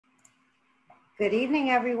Good evening,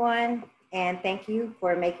 everyone, and thank you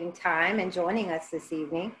for making time and joining us this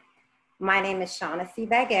evening. My name is Shaughnessy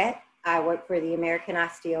Baguette. I work for the American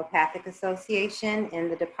Osteopathic Association in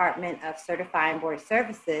the Department of Certifying Board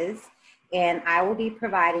Services, and I will be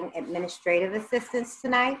providing administrative assistance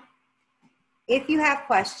tonight. If you have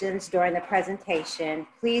questions during the presentation,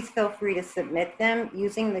 please feel free to submit them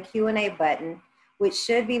using the Q&A button, which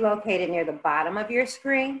should be located near the bottom of your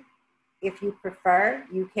screen. If you prefer,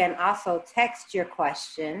 you can also text your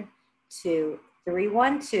question to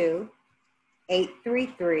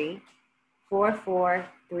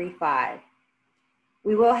 312-833-4435.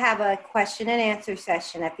 We will have a question and answer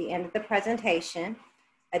session at the end of the presentation.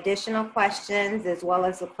 Additional questions, as well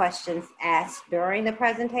as the questions asked during the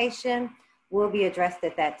presentation, will be addressed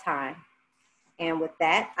at that time. And with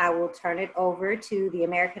that, I will turn it over to the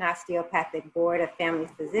American Osteopathic Board of Family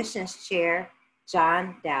Physicians Chair,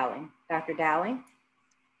 John Dowling. Dr. Dowling.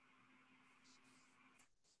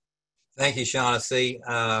 Thank you, Shaughnessy.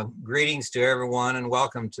 Greetings to everyone and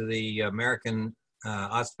welcome to the American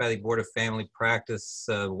Osteopathic Board of Family Practice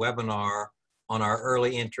webinar on our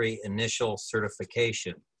early entry initial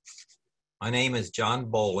certification. My name is John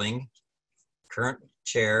Bowling, current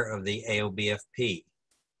chair of the AOBFP.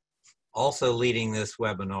 Also leading this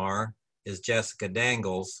webinar is Jessica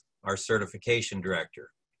Dangles, our certification director.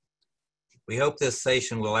 We hope this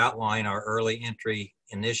session will outline our early entry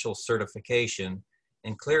initial certification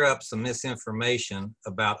and clear up some misinformation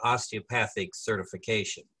about osteopathic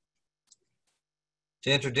certification.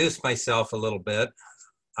 To introduce myself a little bit,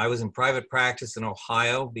 I was in private practice in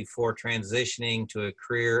Ohio before transitioning to a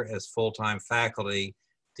career as full-time faculty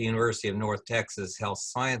at the University of North Texas Health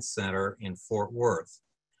Science Center in Fort Worth.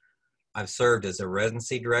 I've served as a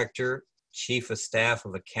residency director, chief of staff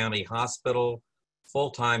of a county hospital,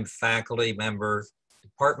 full-time faculty member,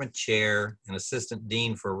 department chair, and assistant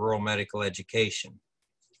dean for rural medical education.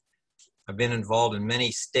 I've been involved in many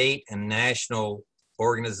state and national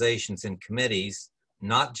organizations and committees,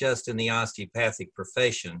 not just in the osteopathic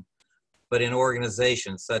profession, but in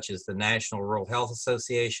organizations such as the National Rural Health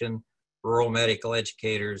Association, Rural Medical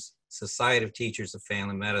Educators, Society of Teachers of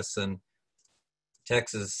Family Medicine,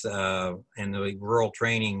 Texas, and the Rural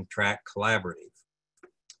Training Track Collaborative.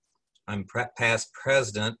 I'm past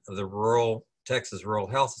president of the Texas Rural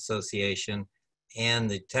Health Association and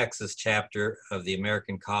the Texas chapter of the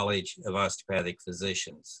American College of Osteopathic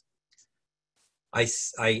Physicians. I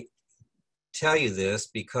tell you this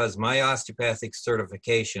because my osteopathic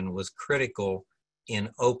certification was critical in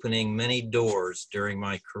opening many doors during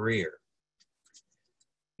my career.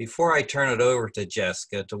 Before I turn it over to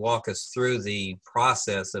Jessica to walk us through the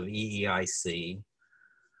process of EEIC,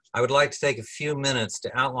 I would like to take a few minutes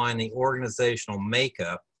to outline the organizational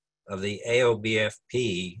makeup of the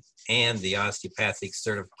AOBFP and the osteopathic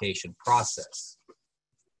certification process.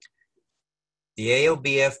 The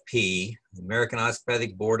AOBFP, the American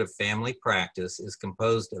Osteopathic Board of Family Practice, is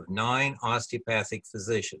composed of 9 osteopathic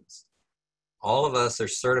physicians. All of us are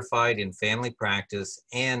certified in family practice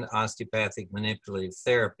and osteopathic manipulative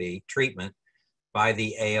therapy treatment by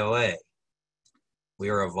the AOA. We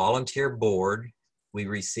are a volunteer board. We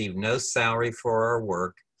receive no salary for our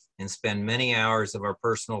work and spend many hours of our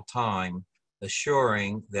personal time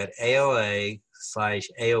assuring that AOA/AOBFP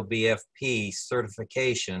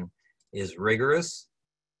certification is rigorous,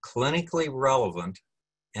 clinically relevant,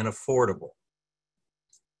 and affordable.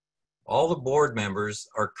 All the board members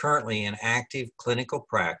are currently in active clinical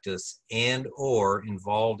practice and/or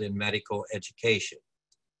involved in medical education.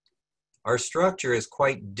 Our structure is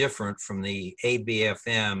quite different from the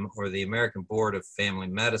ABFM or the American Board of Family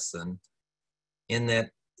Medicine in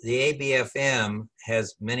that the ABFM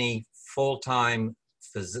has many full-time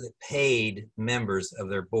paid members of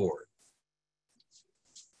their board.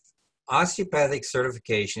 Osteopathic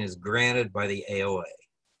certification is granted by the AOA.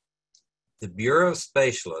 The Bureau of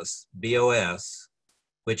Specialists, BOS,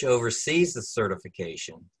 which oversees the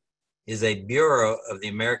certification, is a bureau of the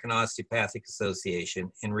American Osteopathic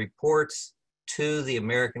Association and reports to the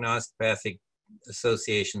American Osteopathic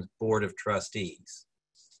Association's Board of Trustees.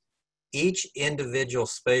 Each individual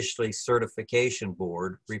specialty certification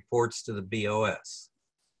board reports to the BOS.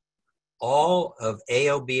 All of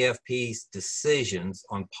AOBFP's decisions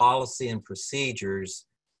on policy and procedures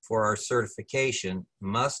for our certification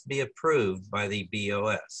must be approved by the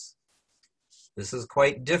BOS. This is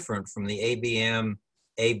quite different from the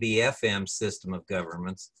ABFM system of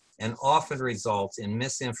governments and often results in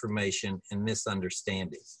misinformation and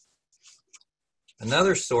misunderstanding.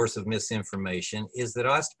 Another source of misinformation is that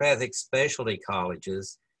osteopathic specialty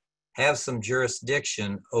colleges have some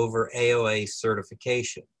jurisdiction over AOA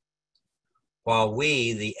certification. While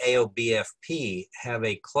we, the AOBFP, have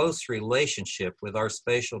a close relationship with our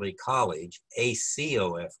specialty college,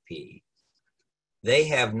 ACOFP, they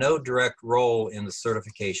have no direct role in the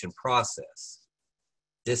certification process.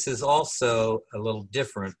 This is also a little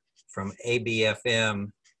different from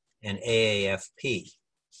ABFM and AAFP.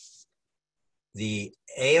 The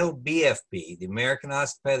AOBFP, the American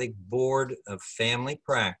Osteopathic Board of Family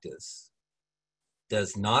Practice,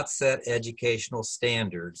 does not set educational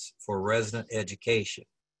standards for resident education.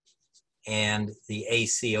 And the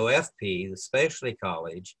ACOFP, the specialty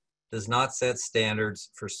college, does not set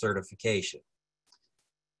standards for certification.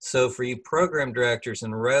 So for you program directors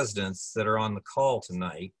and residents that are on the call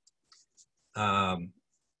tonight,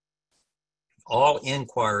 all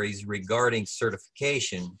inquiries regarding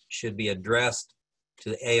certification should be addressed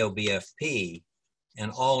to the AOBFP,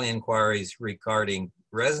 and all inquiries regarding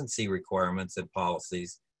residency requirements and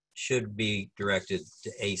policies should be directed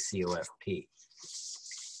to ACOFP.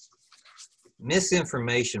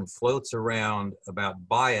 Misinformation floats around about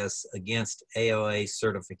bias against AOA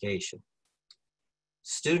certification.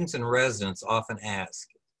 Students and residents often ask,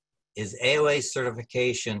 is AOA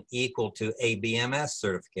certification equal to ABMS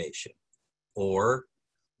certification? Or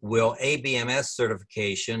will ABMS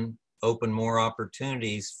certification open more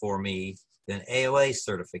opportunities for me than AOA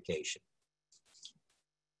certification?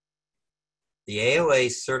 The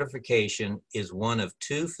AOA certification is one of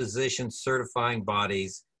two physician certifying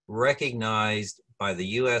bodies recognized by the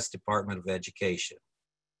U.S. Department of Education,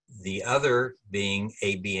 the other being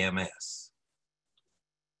ABMS.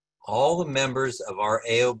 All the members of our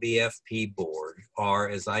AOBFP board are,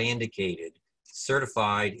 as I indicated,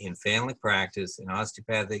 certified in family practice and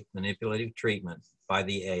osteopathic manipulative treatment by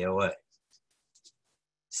the AOA.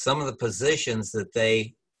 Some of the positions that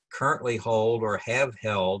they currently hold or have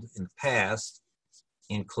held in the past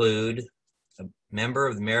include a member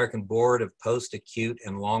of the American Board of Post-Acute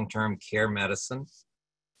and Long-Term Care Medicine,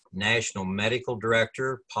 National Medical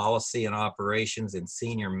Director, Policy and Operations and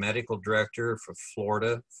Senior Medical Director for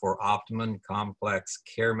Florida for Optimum Complex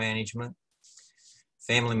Care Management,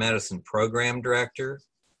 Family Medicine Program Director,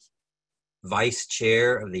 Vice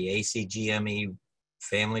Chair of the ACGME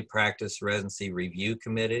Family Practice Residency Review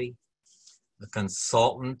Committee, a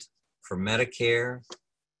consultant for Medicare,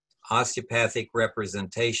 osteopathic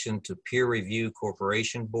representation to Peer Review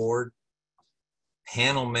Corporation Board,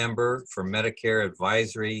 panel member for Medicare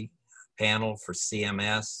Advisory Panel for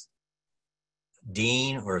CMS,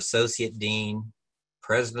 Dean or Associate Dean,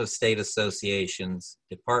 President of State Associations,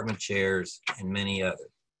 department chairs, and many others.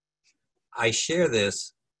 I share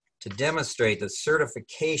this to demonstrate that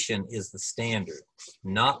certification is the standard,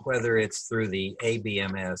 not whether it's through the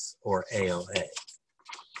ABMS or AOA.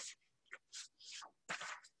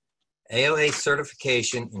 AOA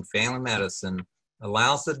certification in family medicine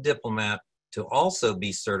allows the diplomat to also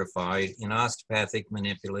be certified in osteopathic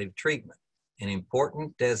manipulative treatment, an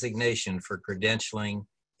important designation for credentialing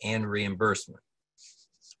and reimbursement.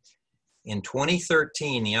 In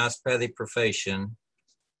 2013, the osteopathic profession,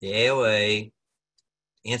 the AOA,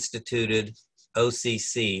 instituted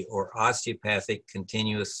OCC, or Osteopathic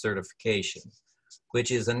Continuous Certification,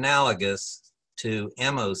 which is analogous to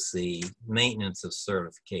MOC, Maintenance of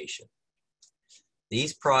Certification.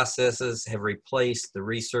 These processes have replaced the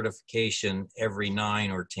recertification every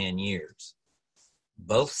 9 or 10 years.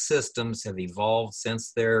 Both systems have evolved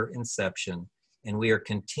since their inception, and we are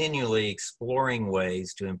continually exploring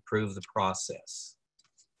ways to improve the process.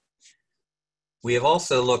 We have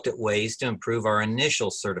also looked at ways to improve our initial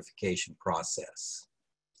certification process.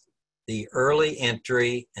 The Early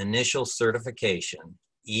Entry Initial Certification,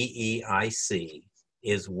 EEIC,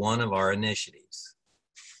 is one of our initiatives.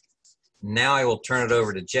 Now I will turn it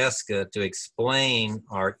over to Jessica to explain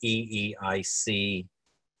our EEIC,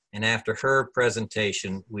 and after her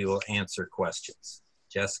presentation, we will answer questions.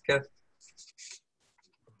 Jessica?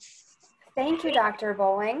 Thank you, Dr.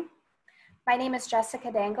 Bowling. My name is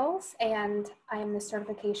Jessica Dangles, and I am the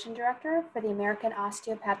Certification Director for the American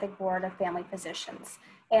Osteopathic Board of Family Physicians.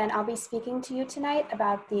 And I'll be speaking to you tonight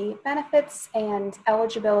about the benefits and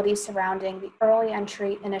eligibility surrounding the Early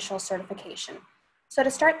Entry Initial Certification. So to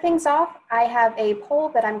start things off, I have a poll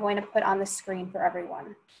that I'm going to put on the screen for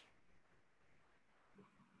everyone.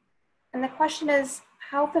 And the question is,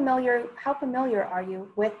 how familiar are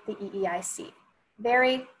you with the EEIC?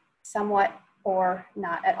 Very, somewhat, or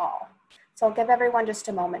not at all. So I'll give everyone just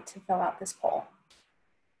a moment to fill out this poll.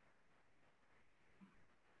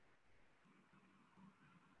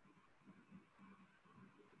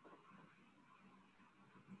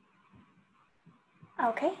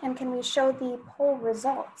 Okay, and can we show the poll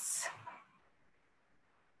results?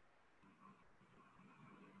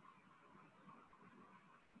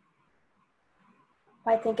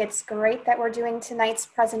 I think it's great that we're doing tonight's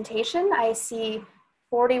presentation. I see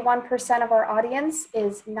 41% of our audience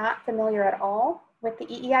is not familiar at all with the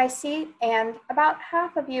EEIC, and about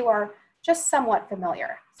half of you are just somewhat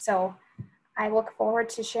familiar. So I look forward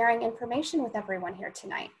to sharing information with everyone here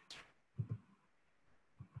tonight.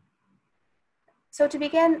 So to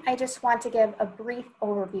begin, I just want to give a brief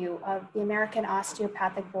overview of the American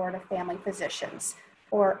Osteopathic Board of Family Physicians,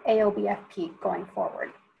 or AOBFP, going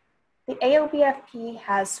forward. The AOBFP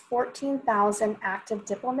has 14,000 active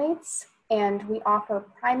diplomates, and we offer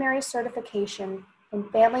primary certification in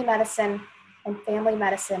family medicine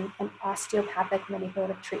and osteopathic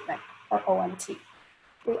manipulative treatment, or OMT.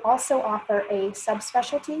 We also offer a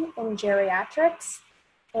subspecialty in geriatrics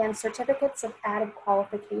and certificates of added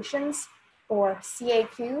qualifications for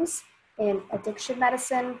CAQs in addiction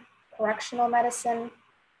medicine, correctional medicine,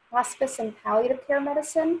 hospice and palliative care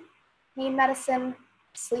medicine, pain medicine,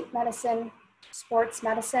 sleep medicine, sports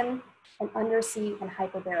medicine, and undersea and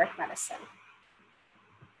hyperbaric medicine.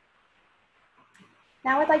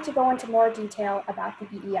 Now I'd like to go into more detail about the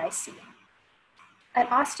EEIC. An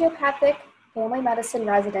osteopathic family medicine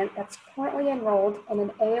resident that's currently enrolled in an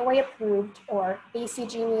AOA approved or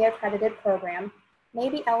ACGME accredited program may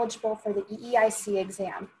be eligible for the EEIC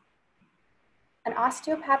exam. An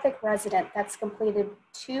osteopathic resident that's completed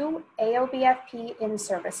 2 AOBFP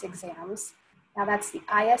in-service exams, now that's the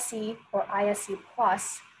ISE or ISE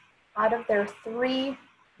Plus, out of their 3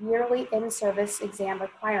 yearly in-service exam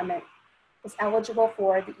requirement, is eligible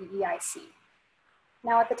for the EEIC.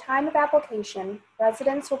 Now at the time of application,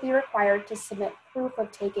 residents will be required to submit proof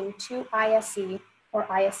of taking 2 ISE or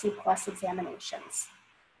ISE Plus examinations.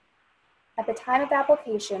 At the time of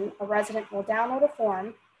application, a resident will download a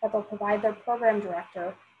form that they'll provide their program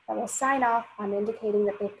director that will sign off on indicating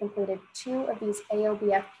that they've completed 2 of these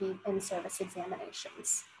AOBFP in-service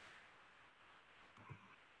examinations.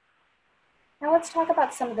 Now let's talk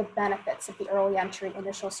about some of the benefits of the early entry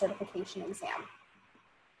initial certification exam.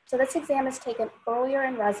 So this exam is taken earlier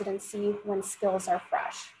in residency when skills are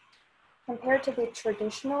fresh. Compared to the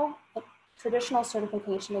traditional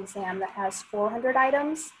certification exam that has 400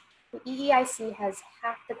 items, the EEIC has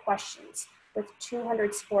half the questions with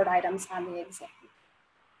 200 scored items on the exam.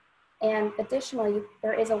 And additionally,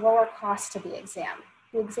 there is a lower cost to the exam.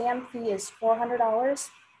 The exam fee is $400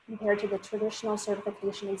 compared to the traditional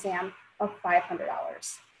certification exam of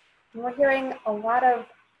 $500. And we're hearing a lot of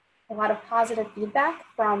positive feedback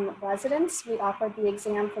from residents. We offered the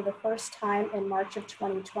exam for the first time in March of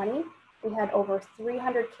 2020. We had over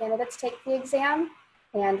 300 candidates take the exam,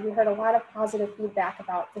 and we heard a lot of positive feedback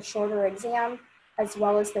about the shorter exam as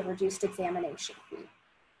well as the reduced examination fee.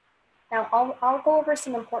 Now, I'll go over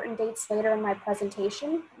some important dates later in my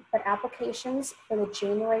presentation, but applications for the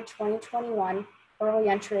January 2021 early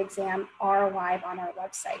entry exam are live on our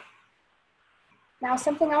website. Now,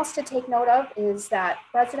 something else to take note of is that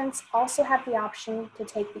residents also have the option to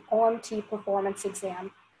take the OMT performance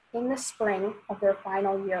exam in the spring of their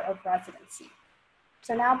final year of residency.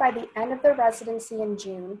 So now by the end of their residency in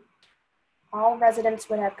June, all residents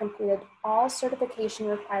would have completed all certification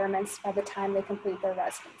requirements by the time they complete their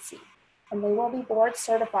residency. And they will be board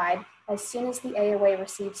certified as soon as the AOA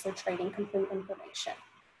receives their training complete information.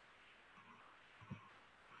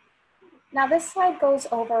 Now this slide goes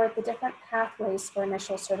over the different pathways for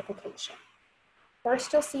initial certification.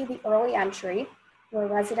 First, you'll see the early entry, where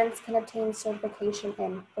residents can obtain certification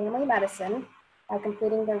in family medicine by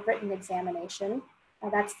completing their written examination. Now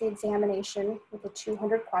that's the examination with the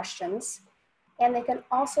 200 questions. And they can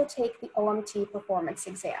also take the OMT performance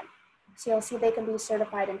exam. So you'll see they can be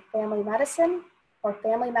certified in family medicine or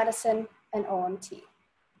family medicine and OMT.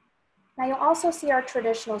 Now you'll also see our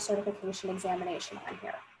traditional certification examination on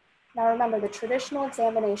here. Now remember, the traditional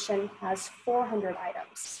examination has 400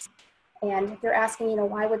 items. And if you're asking,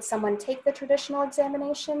 why would someone take the traditional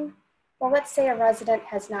examination? Well, let's say a resident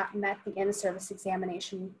has not met the in-service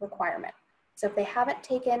examination requirement. So if they haven't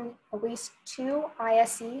taken at least 2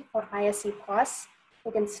 ISE or ISE Plus,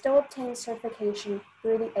 they can still obtain certification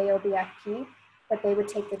through the AOBFP, but they would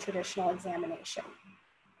take the traditional examination.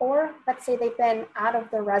 Or let's say they've been out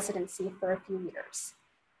of their residency for a few years.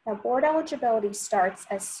 Now, board eligibility starts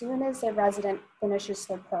as soon as a resident finishes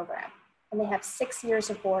their program, and they have 6 years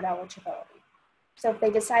of board eligibility. So if they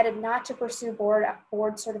decided not to pursue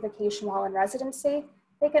board certification while in residency,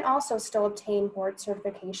 they can also still obtain board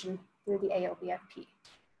certification through the AOBFP.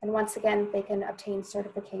 And once again, they can obtain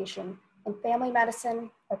certification in family medicine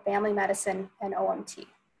and OMT.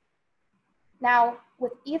 Now,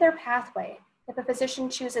 with either pathway, if a physician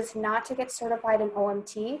chooses not to get certified in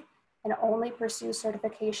OMT and only pursue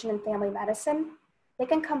certification in family medicine, they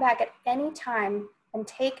can come back at any time and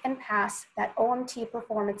take and pass that OMT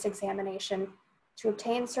performance examination to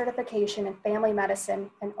obtain certification in family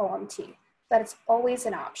medicine and OMT. That it's always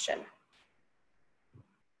an option.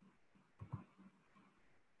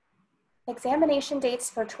 Examination dates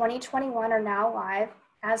for 2021 are now live,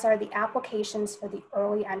 as are the applications for the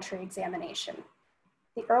early entry examination.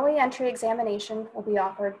 The early entry examination will be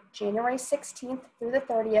offered January 16th through the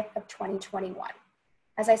 30th of 2021.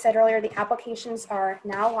 As I said earlier, the applications are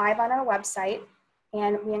now live on our website,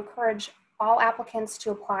 and we encourage all applicants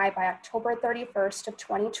to apply by October 31st of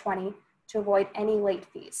 2020 to avoid any late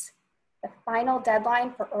fees. The final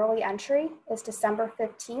deadline for early entry is December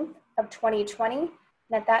 15th of 2020, and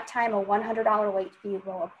at that time, a $100 late fee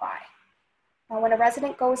will apply. Now, when a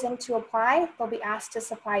resident goes in to apply, they'll be asked to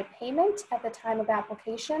supply payment at the time of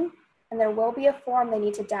application, and there will be a form they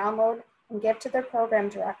need to download and give to their program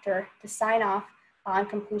director to sign off on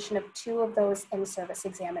completion of 2 of those in-service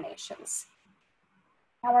examinations.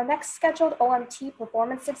 Now, our next scheduled OMT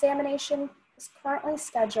performance examination is currently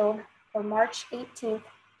scheduled for March 18th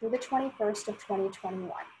through the 21st of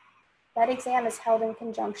 2021. That exam is held in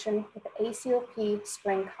conjunction with the ACOP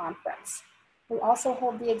Spring Conference. We also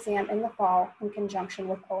hold the exam in the fall in conjunction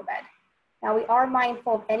with OBED. Now, we are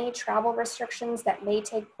mindful of any travel restrictions that may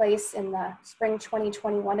take place in the Spring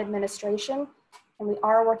 2021 administration, and we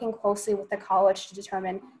are working closely with the college to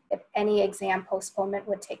determine if any exam postponement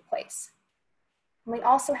would take place. And we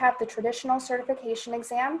also have the traditional certification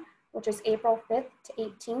exam, which is April 5th to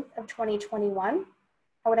 18th of 2021.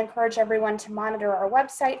 I would encourage everyone to monitor our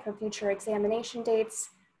website for future examination dates,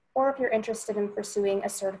 or if you're interested in pursuing a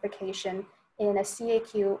certification in a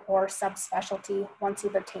CAQ or subspecialty once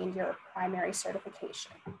you've obtained your primary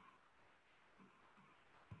certification.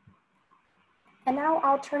 And now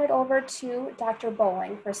I'll turn it over to Dr.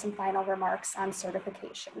 Bowling for some final remarks on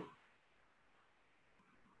certification.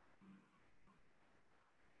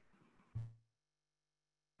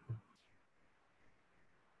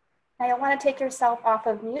 Now you'll want to take yourself off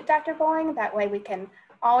of mute, Dr. Bowling. That way we can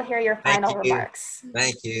all hear your final remarks.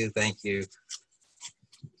 Thank you. Thank you.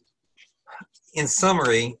 In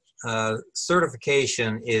summary,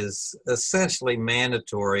 certification is essentially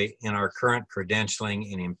mandatory in our current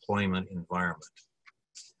credentialing and employment environment.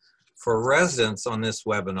 For residents on this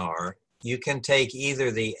webinar, you can take either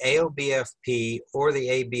the AOBFP or the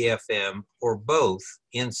ABFM or both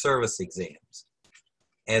in-service exams.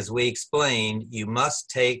 As we explained, you must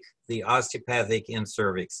take the osteopathic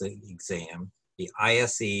in-service exam, the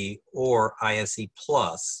ISE or ISE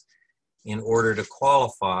Plus, in order to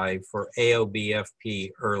qualify for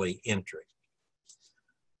AOBFP early entry.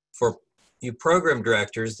 For you program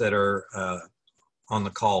directors that are on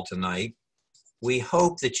the call tonight, we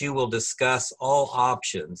hope that you will discuss all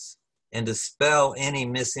options and dispel any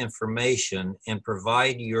misinformation and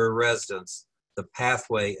provide your residents the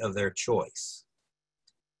pathway of their choice.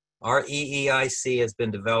 Our EEIC has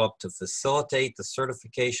been developed to facilitate the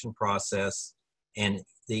certification process and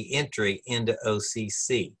the entry into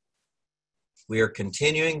OCC. We are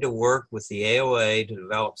continuing to work with the AOA to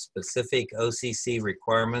develop specific OCC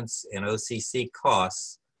requirements and OCC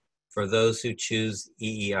costs for those who choose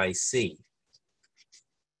EEIC.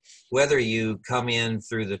 Whether you come in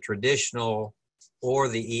through the traditional or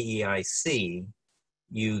the EEIC,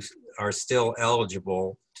 you are still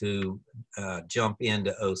eligible to jump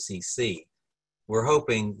into OCC. We're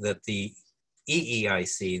hoping that the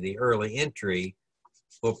EEIC, the early entry,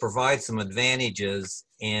 will provide some advantages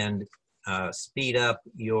and speed up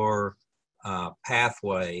your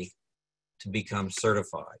pathway to become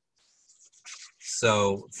certified.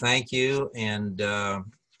 So thank you, and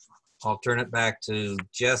I'll turn it back to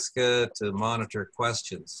Jessica to monitor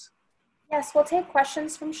questions. Yes, we'll take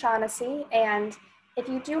questions from Shaughnessy, and if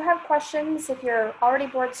you do have questions, if you're already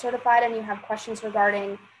board certified and you have questions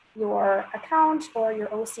regarding your account or your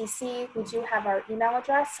OCC, we do have our email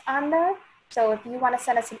address on there. So if you want to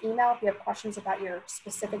send us an email, if you have questions about your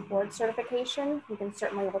specific board certification, you can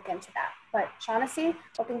certainly look into that. But Shaughnessy,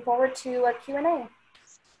 looking forward to a Q&A.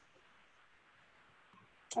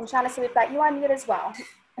 And Shaughnessy, we've got you on mute as well.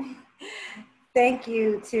 Thank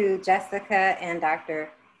you to Jessica and Dr.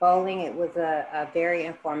 Bowling. It was a very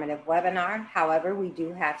informative webinar. However, we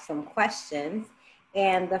do have some questions.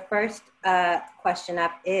 And the first question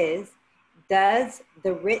up is, does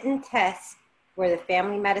the written test for the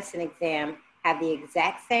family medicine exam have the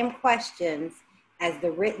exact same questions as the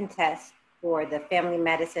written test for the family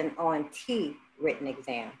medicine OMT written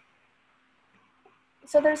exam?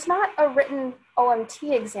 So there's not a written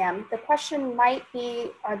OMT exam. The question might be,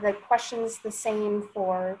 are the questions the same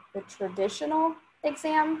for the traditional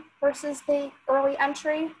exam versus the early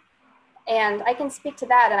entry? And I can speak to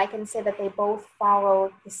that, and I can say that they both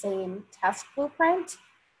follow the same test blueprint.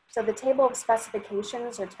 So the table of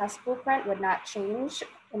specifications or test blueprint would not change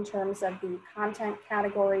in terms of the content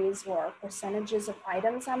categories or percentages of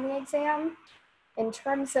items on the exam. In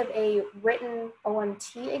terms of a written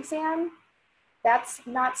OMT exam, that's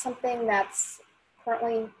not something that's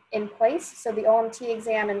currently in place. So the OMT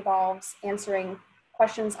exam involves answering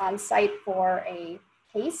questions on site for a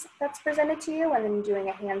case that's presented to you and then doing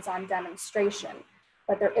a hands-on demonstration.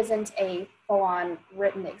 But there isn't a full-on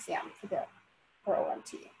written exam for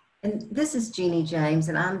OMT. And this is Jeannie James,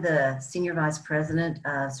 and I'm the Senior Vice President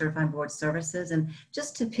of Certifying Board Services. And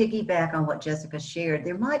just to piggyback on what Jessica shared,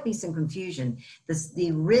 there might be some confusion.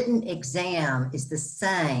 The written exam is the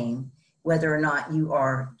same whether or not you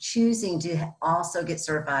are choosing to also get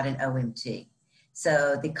certified in OMT.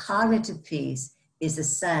 So the cognitive piece is the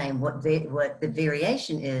same. What the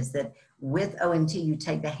variation is that with OMT, you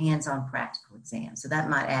take the hands-on practical exam. So that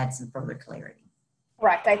might add some further clarity.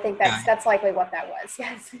 Correct. I think that's likely what that was.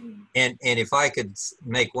 Yes. And if I could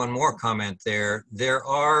make one more comment there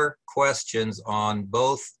are questions on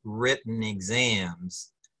both written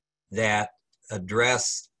exams that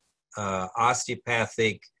address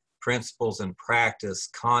osteopathic principles and practice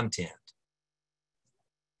content.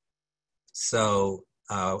 So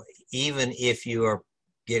even if you are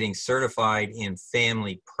getting certified in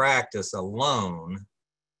family practice alone,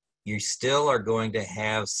 you still are going to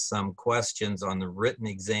have some questions on the written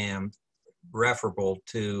exam referable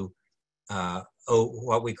to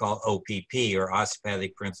what we call OPP, or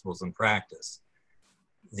Osteopathic Principles and Practice.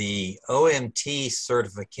 The OMT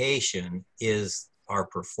certification is our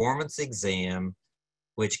performance exam,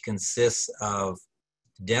 which consists of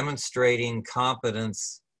demonstrating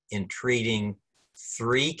competence in treating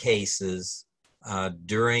 3 cases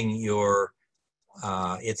during your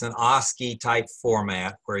it's an OSCE type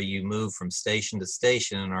format where you move from station to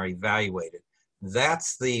station and are evaluated.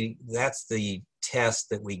 That's the test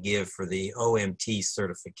that we give for the OMT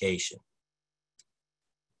certification.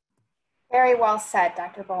 Very well said,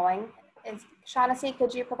 Dr. Bowling. Shaughnessy,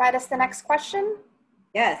 could you provide us the next question?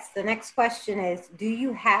 Yes, the next question is, do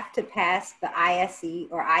you have to pass the ISE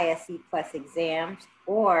or ISE Plus exams,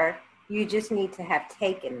 or you just need to have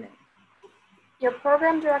taken them? Your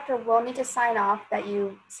program director will need to sign off that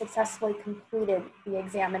you successfully completed the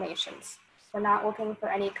examinations. We're not looking for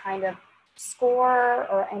any kind of score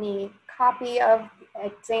or any copy of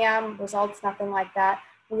exam results, nothing like that.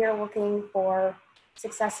 We are looking for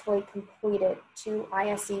successfully completed 2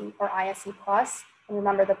 ISE or ISE Plus. And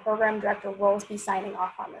remember, the program director will be signing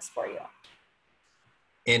off on this for you.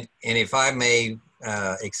 And if I may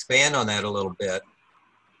expand on that a little bit,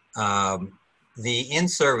 the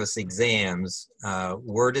in-service exams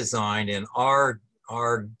were designed and are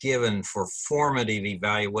given for formative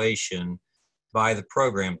evaluation by the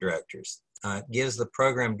program directors. It gives the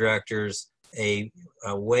program directors a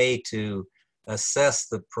way to assess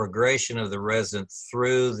the progression of the resident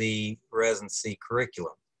through the residency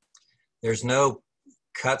curriculum. There's no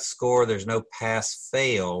cut score, there's no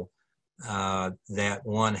pass-fail that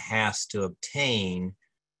one has to obtain.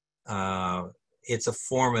 It's a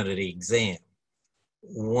formative exam.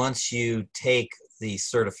 Once you take the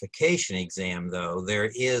certification exam, though, there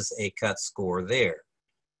is a cut score there.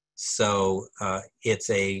 So it's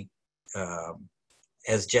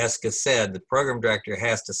as Jessica said, the program director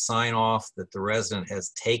has to sign off that the resident has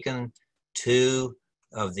taken 2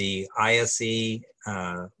 of the ISE,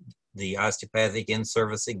 the osteopathic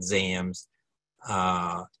in-service exams,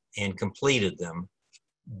 and completed them.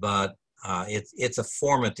 But it's a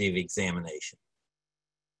formative examination.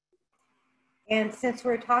 And since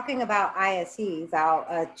we're talking about ISEs,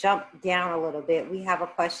 I'll jump down a little bit. We have a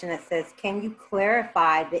question that says, can you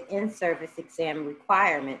clarify the in-service exam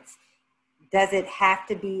requirements? Does it have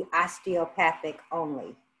to be osteopathic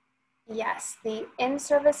only? Yes, the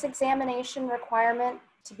in-service examination requirement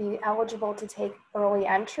to be eligible to take early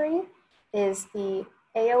entry is the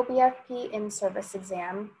AOBFP in-service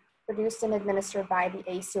exam, produced and administered by the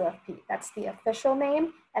ACOFP. That's the official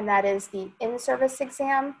name, and that is the in-service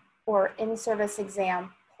exam or in-service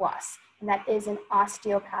exam plus, and that is an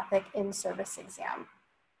osteopathic in-service exam.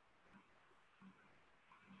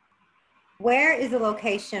 Where is the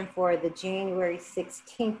location for the January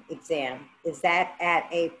 16th exam? Is that at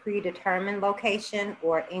a predetermined location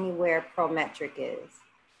or anywhere Prometric is?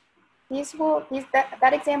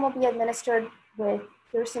 That exam will be administered with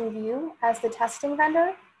Pearson VUE as the testing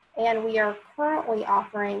vendor, and we are currently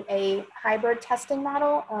offering a hybrid testing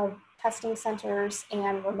model of testing centers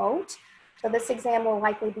and remote. So this exam will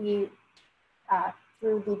likely be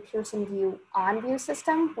through the Pearson VUE OnView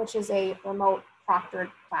system, which is a remote proctored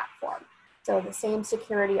platform. So the same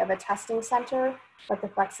security of a testing center, but the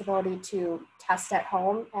flexibility to test at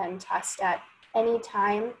home and test at any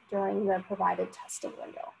time during the provided testing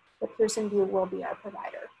window. The Pearson VUE will be our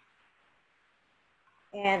provider.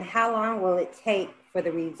 And how long will it take for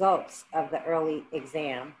the results of the early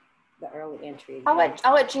exam, the early entry exam?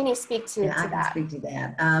 I'll let Jeannie speak to I that. can speak to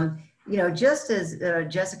that. You know, just as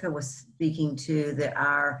Jessica was speaking to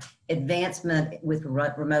our advancement with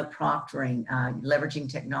remote proctoring,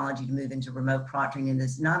 leveraging technology to move into remote proctoring, and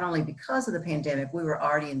this not only because of the pandemic, we were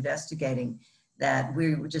already investigating that,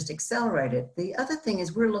 we were just accelerated. The other thing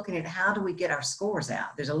is we're looking at how do we get our scores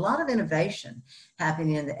out. There's a lot of innovation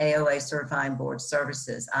happening in the AOA Certifying Board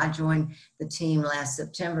Services. I joined the team last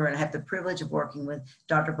September and I have the privilege of working with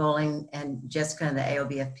Dr. Bowling and Jessica and the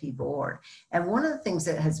AOBFP board. And one of the things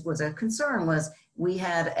that was a concern was we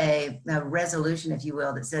had a resolution, if you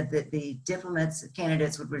will, that said that the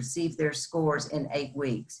candidates would receive their scores in 8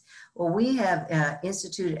 weeks. Well, we have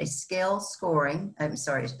instituted a a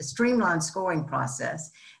streamlined scoring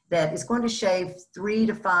process that is going to shave 3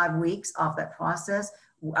 to 5 weeks off that process.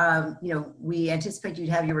 You know, we anticipate you'd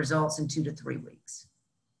have your results in 2 to 3 weeks.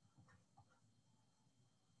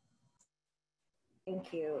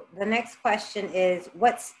 Thank you. The next question is,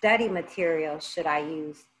 what study material should I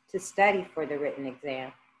use to study for the written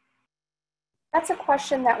exam? That's a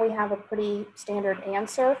question that we have a pretty standard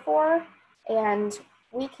answer for, and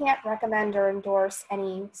we can't recommend or endorse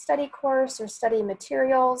any study course or study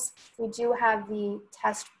materials. We do have the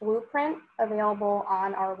test blueprint available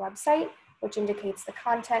on our website, which indicates the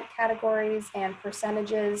content categories and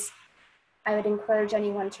percentages. I would encourage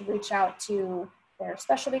anyone to reach out to their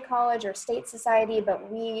specialty college or state society,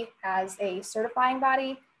 but we as a certifying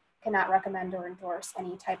body cannot recommend or endorse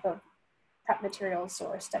any type of prep materials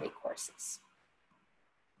or study courses.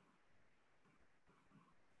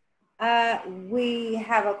 We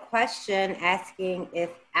have a question asking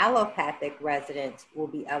if allopathic residents will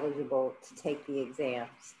be eligible to take the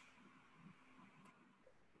exams.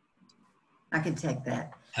 I can take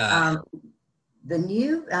that. The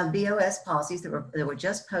new BOS policies that were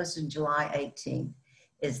just posted July 18th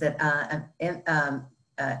is that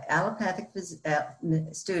allopathic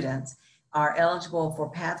students are eligible for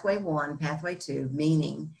Pathway 1, Pathway 2,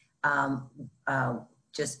 meaning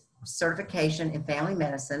just certification in family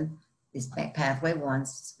medicine is Pathway 1.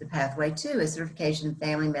 The Pathway 2 is certification in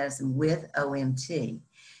family medicine with OMT.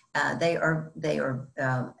 They are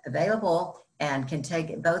available and can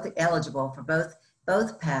take eligible for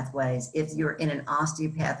both pathways if you're in an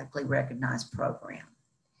osteopathically recognized program.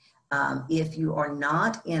 If you are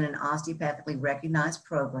not in an osteopathically recognized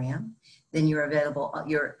program, then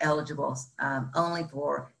you're eligible only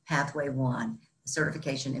for Pathway 1,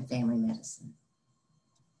 certification in family medicine.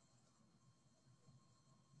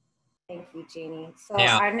 Thank you, Jeannie. So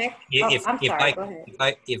now, our next, go ahead.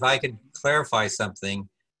 If I could clarify something,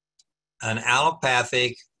 an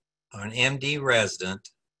allopathic or an MD resident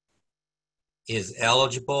is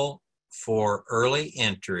eligible for early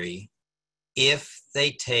entry if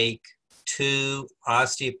they take 2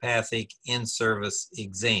 osteopathic in-service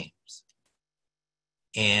exams.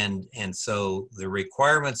 And so the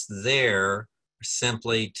requirements there are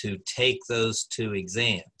simply to take those 2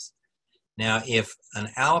 exams. Now, if an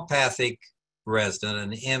allopathic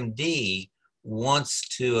resident, an MD, wants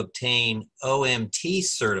to obtain OMT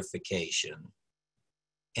certification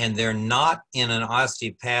and they're not in an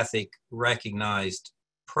osteopathic recognized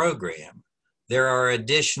program, there are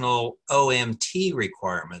additional OMT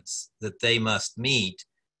requirements that they must meet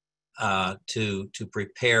to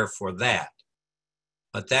prepare for that.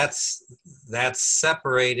 But that's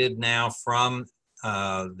separated now from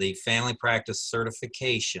the family practice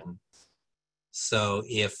certification. So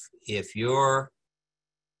if your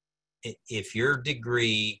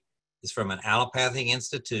degree is from an allopathic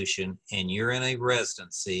institution and you're in a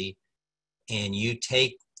residency and you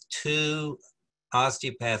take 2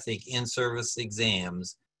 osteopathic in-service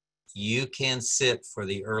exams, you can sit for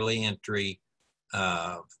the early entry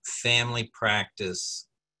family practice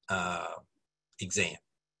exam.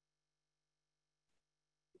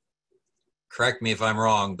 Correct me if I'm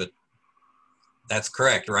wrong, but that's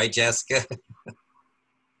correct, right, Jessica?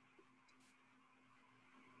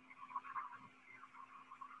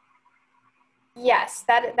 Yes,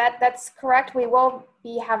 that's correct. We will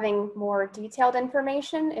be having more detailed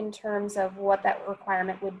information in terms of what that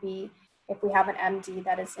requirement would be if we have an MD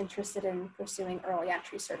that is interested in pursuing early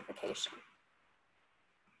entry certification.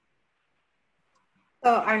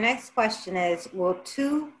 So our next question is, will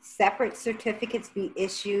 2 separate certificates be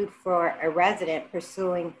issued for a resident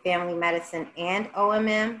pursuing family medicine and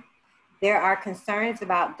OMM? There are concerns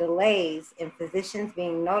about delays in physicians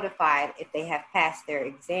being notified if they have passed their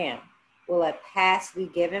exam. Will a pass be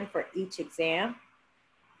given for each exam?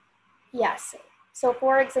 Yes. So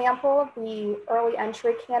for example, the early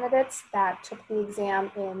entry candidates that took the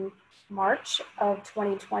exam in March of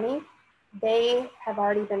 2020, they have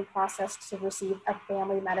already been processed to receive a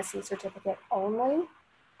family medicine certificate only.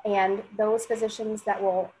 And those physicians that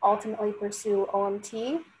will ultimately pursue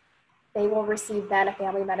OMT, they will receive then a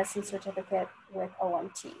family medicine certificate with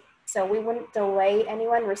OMT. So we wouldn't delay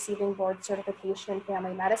anyone receiving board certification in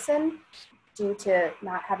family medicine due to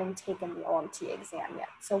not having taken the OMT exam yet.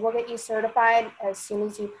 So we'll get you certified as soon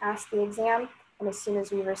as you pass the exam and as soon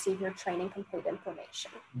as we receive your training complete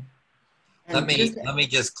information. Let me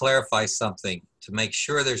just clarify something to make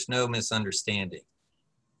sure there's no misunderstanding.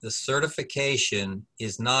 The certification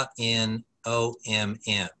is not in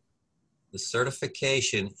OMM. The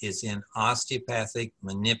certification is in osteopathic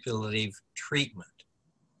manipulative treatment.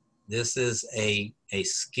 This is a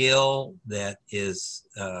skill that is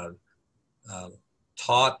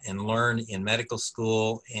taught and learned in medical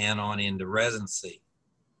school and on into residency.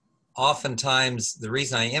 Oftentimes, the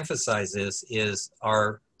reason I emphasize this is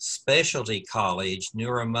our specialty college,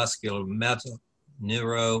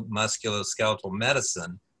 neuromusculoskeletal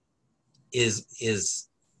medicine, is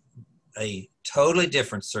a totally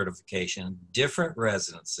different certification, different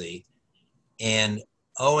residency, and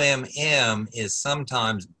OMM is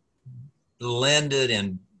sometimes blended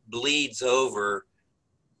and bleeds over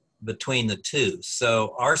between the two.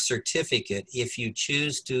 So our certificate, if you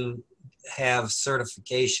choose to have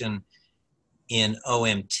certification in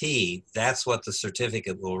OMT, that's what the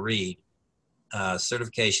certificate will read,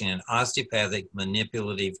 certification in osteopathic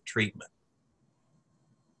manipulative treatment.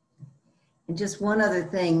 And just one other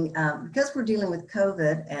thing, because we're dealing with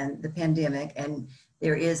COVID and the pandemic, and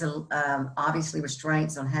there is obviously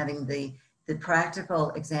restraints on having the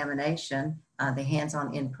practical examination, the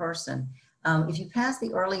hands-on in-person. If you pass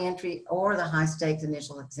the early entry or the high stakes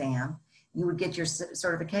initial exam, you would get your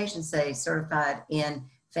certification, say, certified in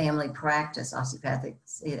family practice, osteopathic,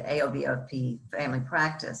 AOBFP, family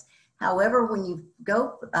practice. However, when you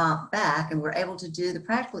go back and we're able to do the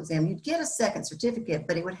practical exam, you'd get a second certificate,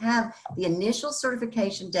 but it would have the initial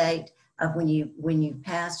certification date of when you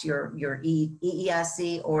passed your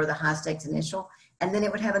EEIC or the high stakes initial, and then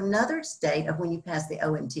it would have another date of when you passed the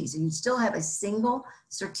OMT. So you'd still have a single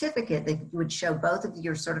certificate that would show both of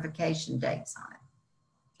your certification dates on it.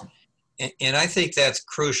 And I think that's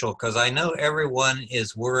crucial because I know everyone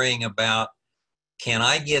is worrying about, can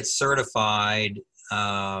I get certified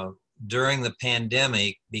during the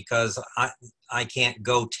pandemic because I can't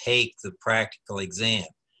go take the practical exam.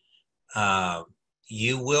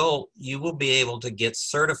 You will be able to get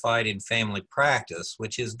certified in family practice,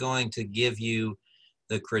 which is going to give you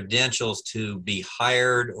the credentials to be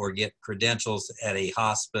hired or get credentials at a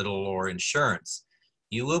hospital or insurance.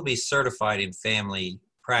 You will be certified in family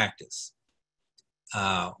practice.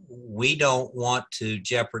 We don't want to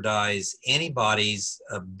jeopardize anybody's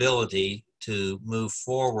ability to move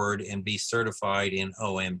forward and be certified in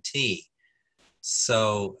OMT.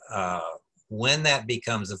 So when that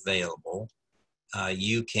becomes available,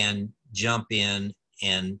 you can jump in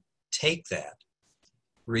and take that.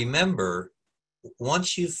 Remember,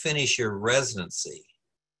 once you finish your residency,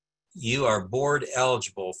 you are board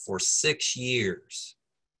eligible for 6 years.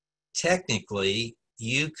 Technically,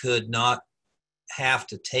 you could not have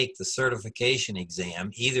to take the certification exam,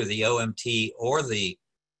 either the OMT or the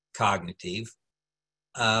cognitive,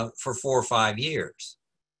 for 4 or 5 years.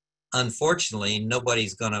 Unfortunately,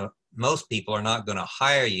 most people are not going to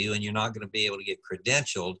hire you, and you're not going to be able to get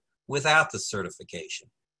credentialed without the certification.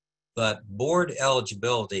 But board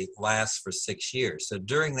eligibility lasts for 6 years. So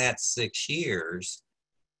during that 6 years,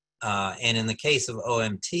 and in the case of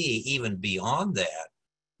OMT, even beyond that,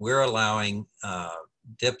 we're allowing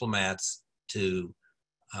diplomats to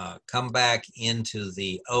come back into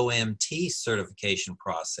the OMT certification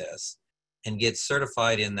process and get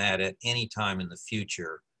certified in that at any time in the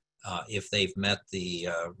future if they've met the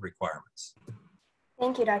requirements.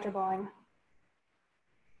 Thank you, Dr. Bowling.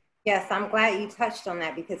 Yes, I'm glad you touched on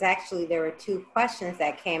that because actually there were 2 questions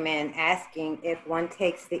that came in asking if one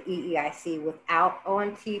takes the EEIC without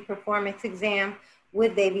OMT performance exam,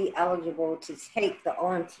 would they be eligible to take the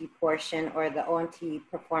OMT portion or the OMT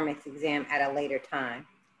performance exam at a later time?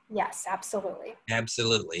 Yes, absolutely.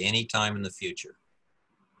 Absolutely, anytime in the future.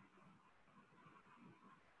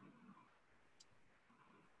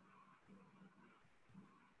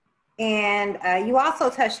 And you also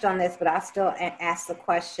touched on this, but I'll still ask the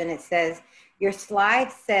question. It says, Your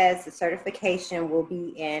slide says the certification will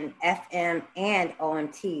be in FM and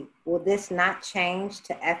OMT. Will this not change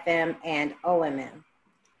to FM and OMM?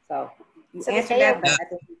 So you answered that, but I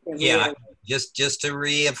think you can Yeah, just to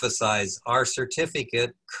reemphasize, our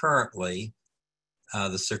certificate currently,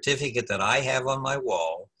 the certificate that I have on my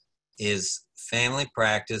wall is family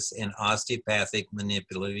practice and osteopathic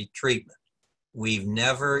manipulative treatment. We've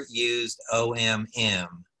never used OMM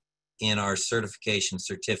in our certification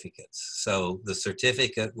certificates. So the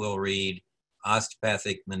certificate will read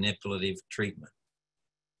osteopathic manipulative treatment.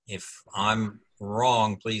 If I'm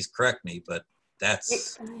wrong, please correct me, but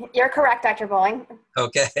that's... You're correct, Dr. Bowling.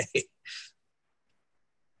 Okay.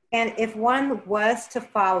 And if one was to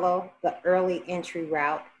follow the early entry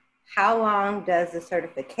route, how long does the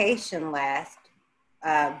certification last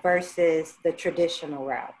versus the traditional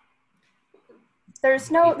route? There's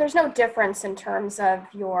no difference in terms of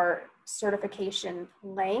your certification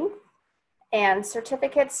length, and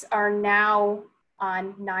certificates are now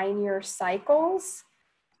on 9-year cycles,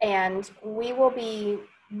 and we will be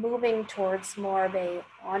moving towards more of a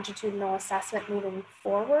longitudinal assessment moving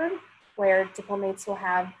forward, where diplomates will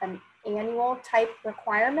have an annual type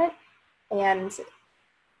requirement. And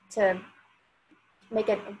to make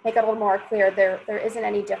it a little more clear, there isn't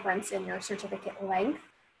any difference in your certificate length,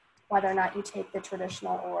 whether or not you take the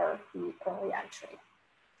traditional or the early entry.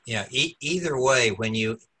 Yeah, either way, when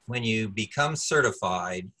you become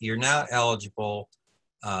certified, you're now eligible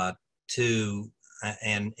to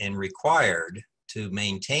and required to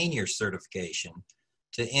maintain your certification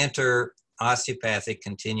to enter osteopathic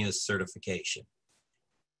continuous certification.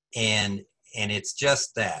 And it's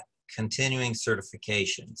just that, continuing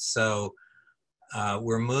certification. So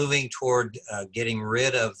we're moving toward getting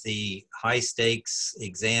rid of the high stakes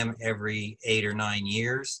exam every 8 or 9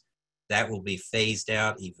 years. That will be phased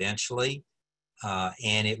out eventually.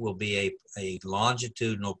 And it will be a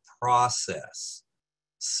longitudinal process.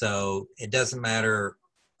 So it doesn't matter,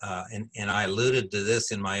 and I alluded to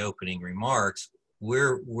this in my opening remarks,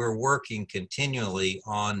 we're working continually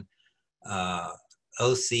on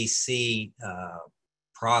OCC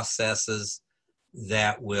processes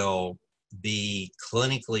that will be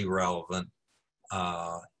clinically relevant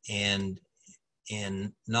and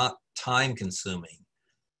not time consuming.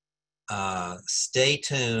 Stay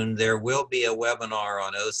tuned. There will be a webinar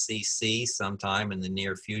on OCC sometime in the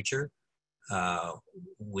near future.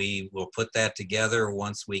 We will put that together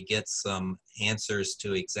once we get some answers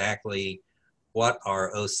to exactly what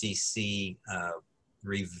our OCC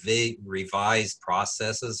revised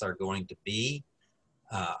processes are going to be.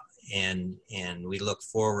 And we look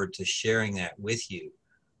forward to sharing that with you.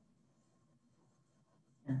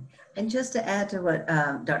 And just to add to what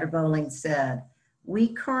Dr. Bowling said,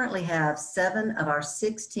 we currently have 7 of our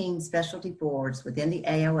 16 specialty boards within the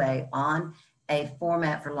AOA on a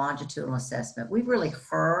format for longitudinal assessment. We've really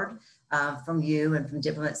heard from you and from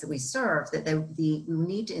diplomats that we serve that we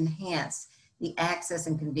need to enhance the access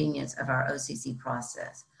and convenience of our OCC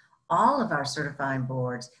process. All of our certifying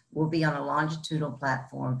boards will be on a longitudinal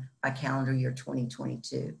platform by calendar year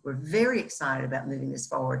 2022. We're very excited about moving this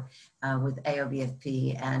forward with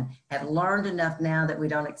AOBFP and have learned enough now that we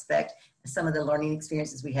don't expect some of the learning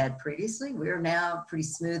experiences we had previously. We're now pretty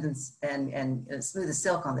smooth and smooth as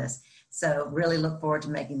silk on this. So really look forward to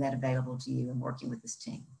making that available to you and working with this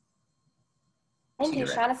team. Thank you,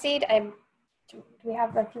 Shaughnessy. Do we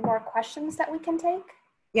have a few more questions that we can take?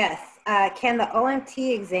 Yes. Can the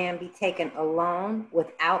OMT exam be taken alone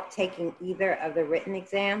without taking either of the written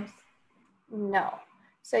exams? No.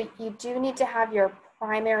 So you do need to have your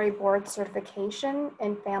primary board certification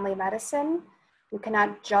in family medicine. You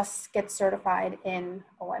cannot just get certified in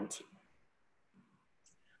OMT.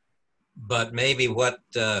 But maybe what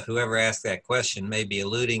whoever asked that question may be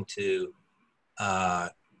alluding to,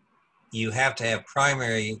 you have to have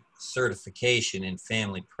primary certification in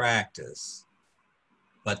family practice,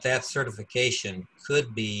 but that certification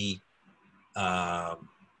could be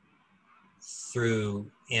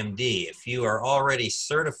through MD. If you are already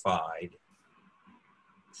certified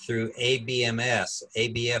through ABMS,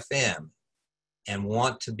 ABFM, and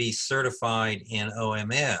want to be certified in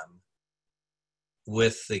OMM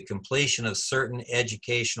with the completion of certain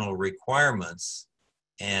educational requirements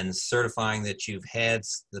and certifying that you've had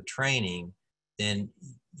the training, then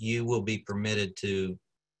you will be permitted to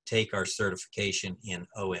take our certification in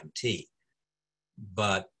OMT.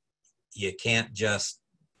 But you can't just,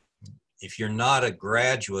 if you're not a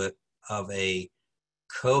graduate of a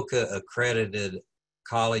COCA accredited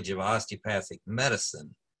College of Osteopathic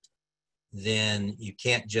Medicine, then you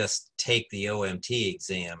can't just take the OMT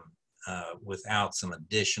exam without some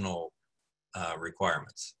additional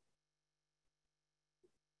requirements.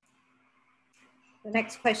 The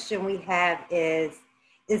next question we have is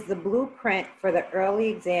the blueprint for the early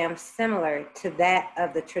exam similar to that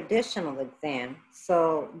of the traditional exam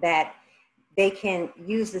so that they can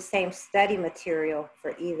use the same study material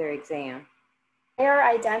for either exam? They are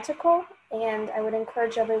identical, and I would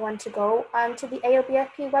encourage everyone to go onto the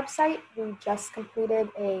AOBFP website. We just completed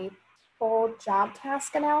a full job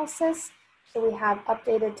task analysis, so we have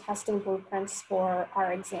updated testing blueprints for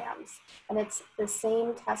our exams. And it's the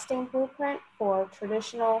same testing blueprint for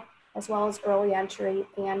traditional as well as early entry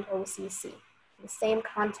and OCC. The same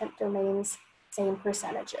content domains, same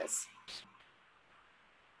percentages.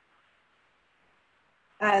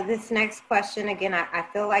 This next question, again, I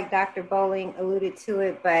feel like Dr. Bowling alluded to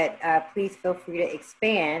it, but please feel free to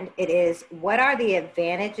expand. It is, what are the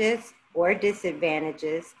advantages or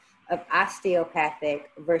disadvantages of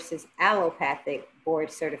osteopathic versus allopathic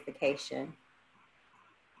board certification?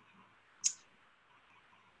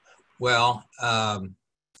 Well,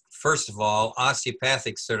 first of all,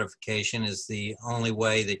 osteopathic certification is the only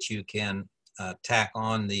way that you can tack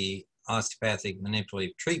on the osteopathic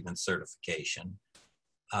manipulative treatment certification.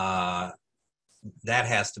 That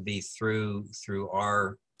has to be through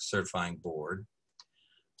our certifying board.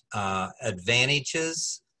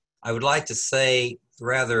 Advantages, I would like to say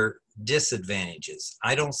rather disadvantages.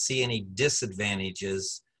 I don't see any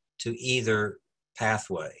disadvantages to either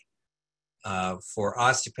pathway. For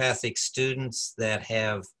osteopathic students that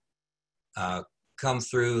have come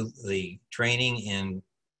through the training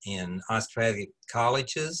in osteopathic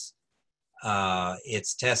colleges,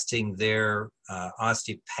 it's testing their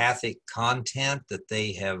osteopathic content that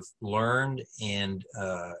they have learned and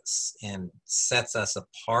sets us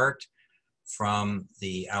apart from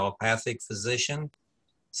the allopathic physician.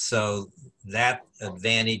 So that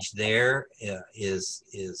advantage there is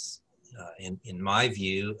in my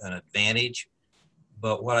view, an advantage.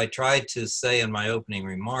 But what I tried to say in my opening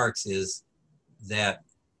remarks is that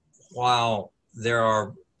while there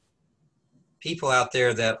are people out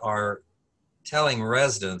there that are telling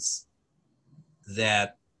residents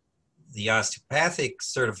that the osteopathic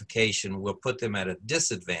certification will put them at a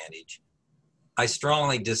disadvantage, I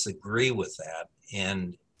strongly disagree with that.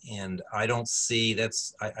 And I don't see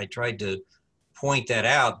that's, I tried to point that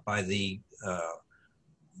out by the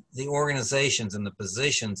organizations and the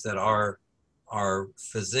positions that our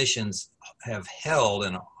physicians have held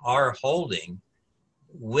and are holding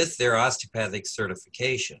with their osteopathic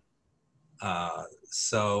certification.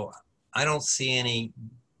 So I don't see any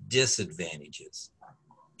disadvantages.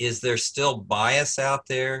 Is there still bias out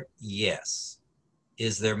there? Yes.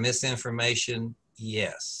 Is there misinformation?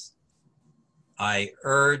 Yes. I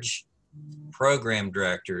urge program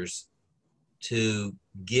directors to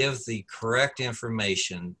give the correct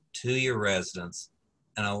information to your residents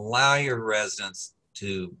and allow your residents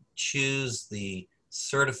to choose the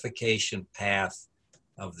certification path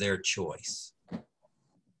of their choice.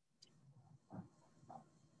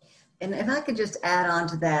 And if I could just add on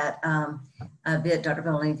to that a bit, Dr.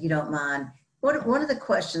 Bowling, if you don't mind. One of the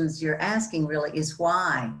questions you're asking really is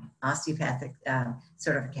why osteopathic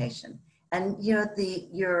certification? And you know,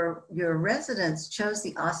 your residents chose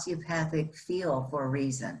the osteopathic field for a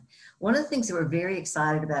reason. One of the things that we're very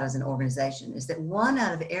excited about as an organization is that 1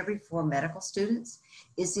 out of every 4 medical students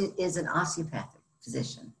is an osteopathic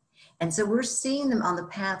physician. And so we're seeing them on the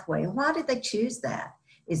pathway. And why did they choose that?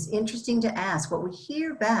 It's interesting to ask. What we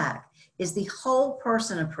hear back is the whole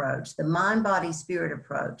person approach, the mind, body, spirit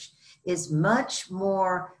approach is much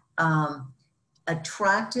more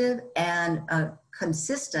attractive and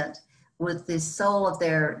consistent with the soul of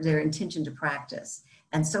their intention to practice.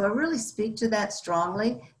 And so I really speak to that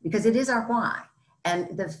strongly because it is our why.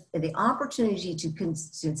 And the opportunity to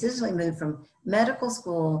consistently move from medical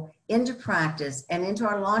school into practice and into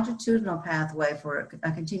our longitudinal pathway for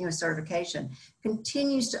a continuous certification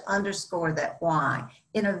continues to underscore that why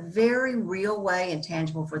in a very real way and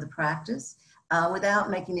tangible for the practice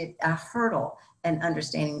without making it a hurdle and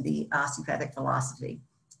understanding the osteopathic philosophy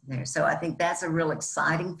there. So I think that's a real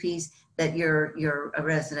exciting piece that your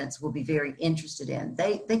residents will be very interested in.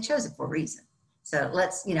 They chose it for a reason. So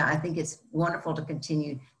let's, you know, I think it's wonderful to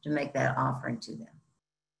continue to make that offering to them.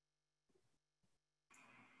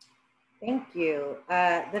 Thank you.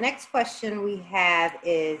 The next question we have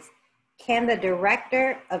is, can the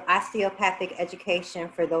Director of Osteopathic Education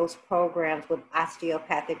for those programs with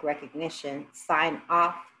osteopathic recognition sign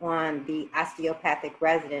off on the osteopathic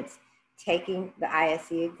residents taking the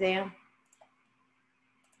ISE exam?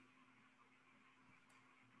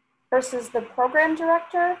 Versus the program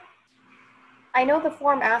director? I know the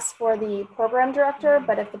form asks for the program director,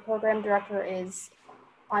 but if the program director is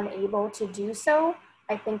unable to do so,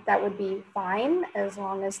 I think that would be fine as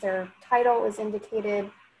long as their title is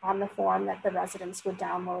indicated on the form that the residents would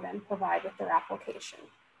download and provide with their application.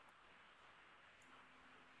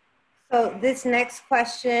 So this next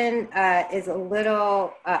question is a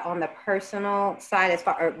little on the personal side, as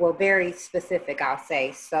far, or, well, very specific, I'll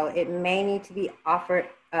say. So it may need to be answered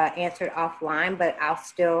offline, but I'll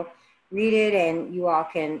still read it and you all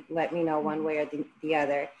can let me know one way or the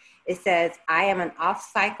other. It says, I am an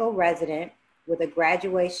off-cycle resident with a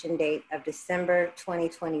graduation date of December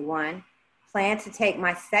 2021. Plan to take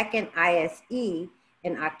my second ISE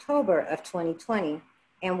in October of 2020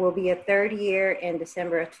 and will be a third year in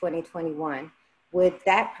December of 2021. Would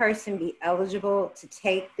that person be eligible to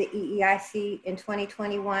take the EEIC in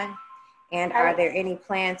 2021? And are there any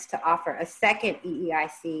plans to offer a second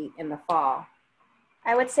EEIC in the fall?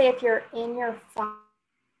 I would say if you're in your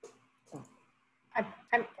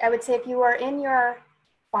I would say if you are in your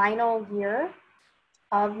final year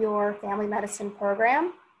of your family medicine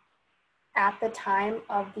program at the time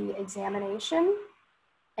of the examination,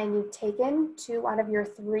 and you've taken 2 out of your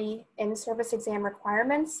 3 in-service exam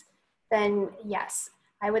requirements, then yes.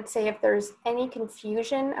 I would say if there's any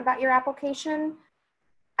confusion about your application,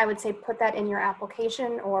 I would say put that in your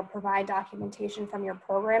application or provide documentation from your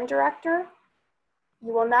program director.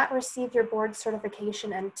 You will not receive your board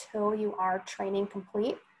certification until you are training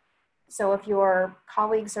complete. So if your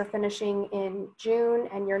colleagues are finishing in June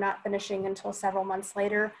and you're not finishing until several months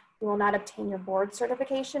later, you will not obtain your board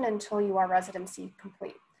certification until you are residency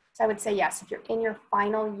complete. So I would say yes, if you're in your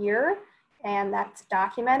final year and that's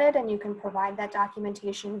documented and you can provide that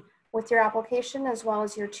documentation with your application as well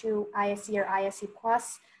as your 2 ISE or ISE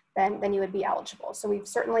plus, then you would be eligible. So we've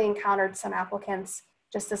certainly encountered some applicants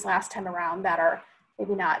just this last time around that are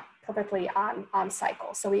maybe not perfectly on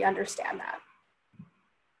cycle. So we understand that.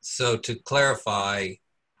 So to clarify,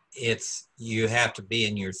 you have to be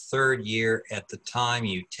in your 3rd year at the time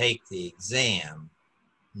you take the exam,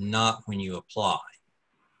 not when you apply.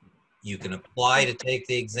 You can apply to take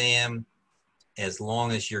the exam as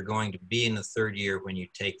long as you're going to be in the 3rd year when you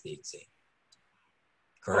take the exam.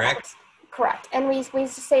 Correct? Correct. And we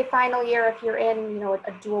say final year if you're in,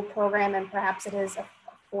 a dual program and perhaps it is a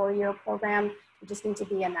 4-year program. You just need to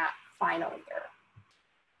be in that final year.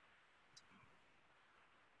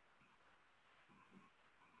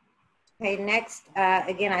 Okay, next,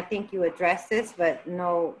 again, I think you addressed this, but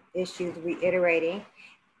no issues reiterating.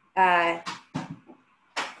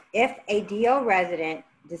 If a DO resident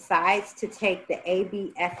decides to take the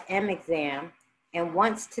ABFM exam and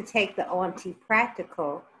wants to take the OMT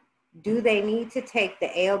practical, do they need to take the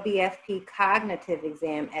AOBFP cognitive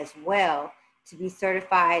exam as well to be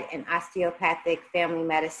certified in osteopathic family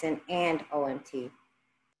medicine and OMT?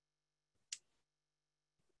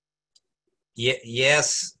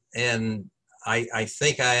 Yes, and I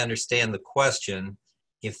think I understand the question.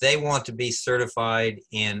 If they want to be certified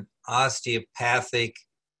in osteopathic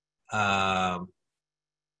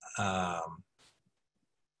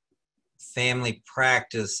family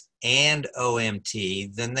practice and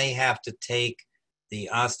OMT, then they have to take the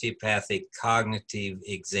osteopathic cognitive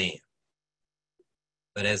exam.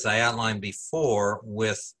 But as I outlined before,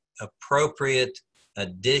 with appropriate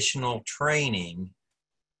additional training,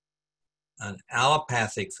 an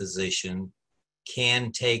allopathic physician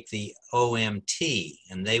can take the OMT,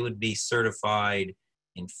 and they would be certified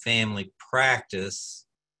in family practice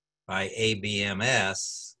by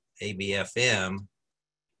ABMS, ABFM,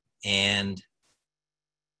 and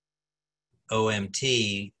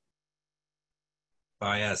OMT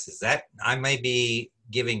by us. Is that, I may be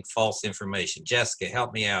giving false information. Jessica,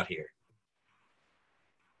 help me out here.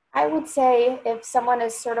 I would say if someone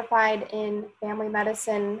is certified in family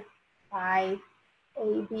medicine by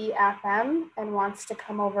ABFM and wants to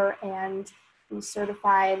come over and be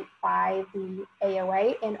certified by the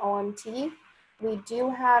AOA in OMT, we do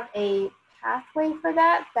have a pathway for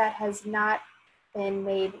that that has not been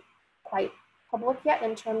made quite public yet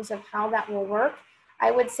in terms of how that will work. I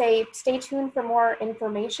would say stay tuned for more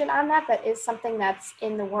information on that. That is something that's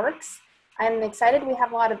in the works. I'm excited. We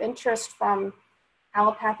have a lot of interest from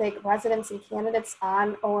allopathic residents and candidates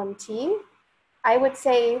on OMT. I would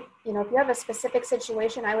say, if you have a specific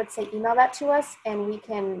situation, I would say email that to us and we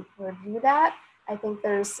can review that. I think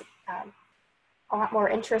there's a lot more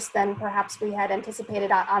interest than perhaps we had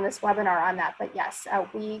anticipated on this webinar on that. But yes,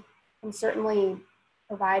 we can certainly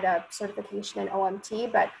provide a certification in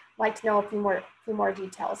OMT, but I'd like to know a few more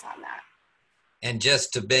details on that. And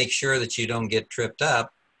just to make sure that you don't get tripped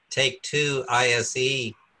up, take 2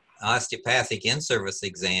 ISE osteopathic in-service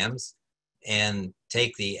exams and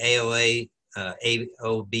take the AOA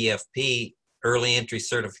AOBFP early entry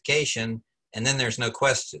certification And then there's no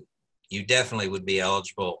question, you definitely would be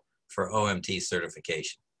eligible for OMT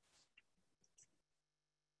certification.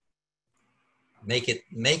 Make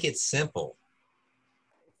it simple.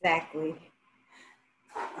 Exactly.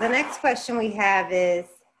 The next question we have is,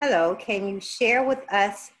 hello, can you share with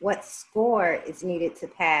us what score is needed to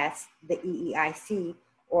pass the EEIC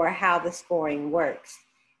or how the scoring works?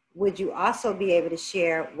 Would you also be able to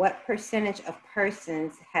share what percentage of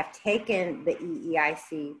persons have taken the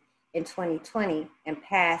EEIC in 2020 and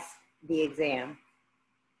passed the exam?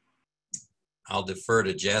 I'll defer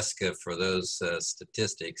to Jessica for those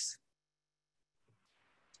statistics.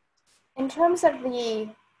 In terms of the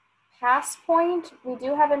pass point, we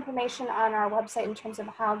do have information on our website in terms of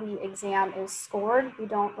how the exam is scored. We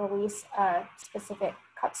don't release a specific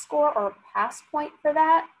cut score or pass point for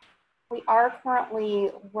that. We are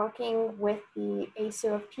currently working with the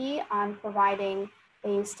AOBFP on providing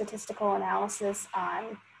a statistical analysis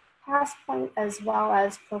on pass point as well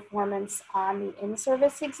as performance on the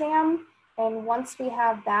in-service exam. And once we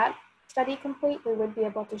have that study complete, we would be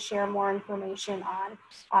able to share more information on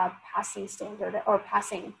passing standard or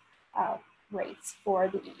passing rates for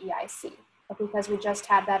the EEIC. But because we just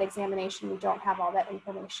had that examination, we don't have all that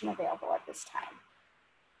information available at this time.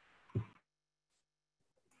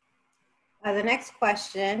 The next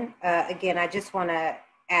question, again, I just want to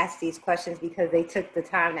ask these questions because they took the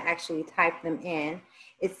time to actually type them in.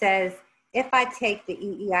 It says, if I take the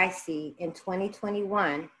EEIC in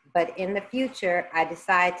 2021, but in the future, I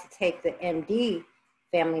decide to take the MD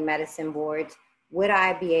Family Medicine boards, would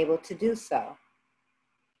I be able to do so?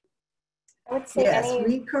 I would say yes,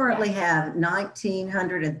 we currently have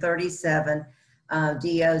 1,937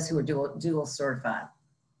 DOs who are dual certified.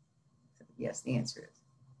 Yes, the answer is.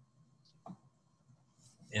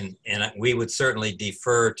 And we would certainly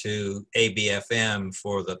defer to ABFM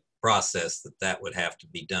for the process that would have to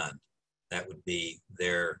be done. That would be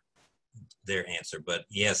their answer. But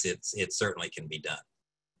yes, it certainly can be done.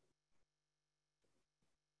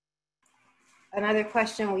 Another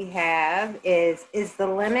question we have is the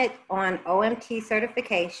limit on OMT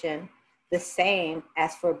certification the same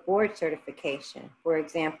as for board certification? For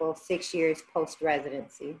example, 6 years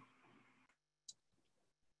post-residency.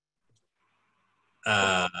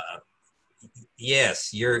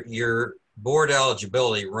 Yes, your board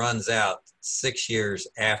eligibility runs out 6 years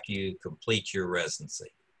after you complete your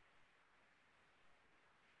residency.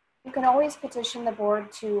 You can always petition the board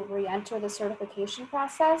to re-enter the certification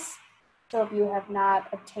process. So if you have not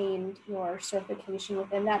obtained your certification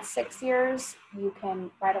within that 6 years, you can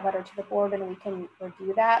write a letter to the board and we can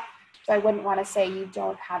review that. So I wouldn't want to say you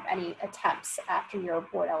don't have any attempts after your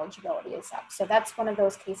board eligibility is up. So that's one of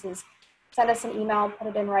those cases. Send us an email, put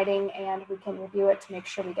it in writing, and we can review it to make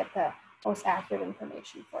sure we get the most accurate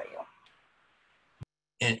information for you.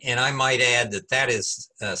 And I might add that is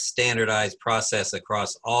a standardized process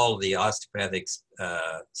across all of the osteopathic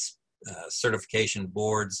certification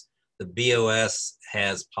boards. The BOS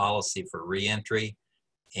has policy for reentry,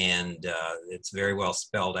 and it's very well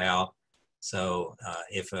spelled out. So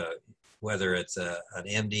whether it's an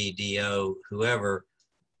MD, DO, whoever,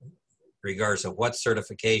 regardless of what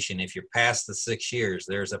certification, if you're past the 6 years,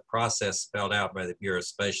 there's a process spelled out by the Bureau of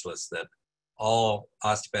Specialists that all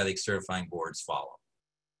osteopathic certifying boards follow.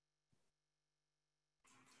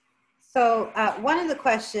 So one of the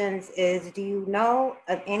questions is, do you know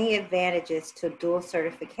of any advantages to dual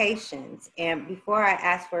certifications? And before I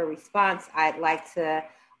ask for a response, I'd like to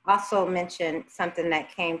also mention something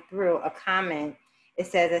that came through, a comment. It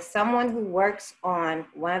says, as someone who works on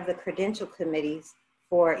one of the credential committees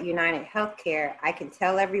for United Healthcare, I can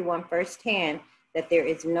tell everyone firsthand that there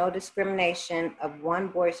is no discrimination of one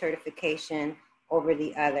board certification over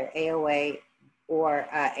the other, AOA or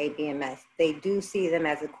ABMS. They do see them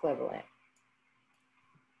as equivalent.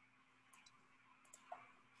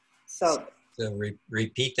 So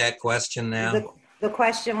repeat that question now. The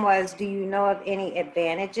question was, do you know of any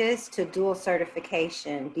advantages to dual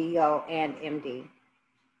certification, DO and MD?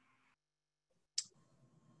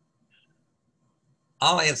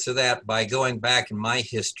 I'll answer that by going back in my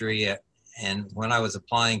history and when I was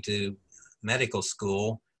applying to medical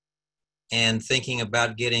school and thinking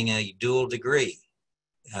about getting a dual degree,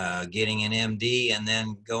 getting an MD and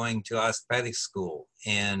then going to osteopathic school.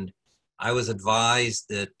 And I was advised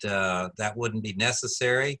that that wouldn't be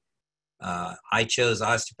necessary. I chose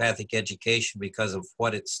osteopathic education because of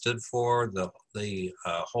what it stood for, the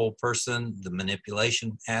whole person, the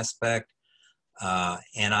manipulation aspect.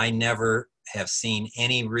 And I never have seen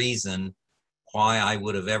any reason why I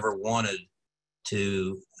would have ever wanted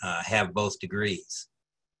to have both degrees.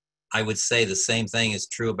 I would say the same thing is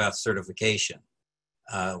true about certification.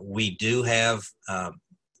 We do have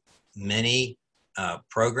many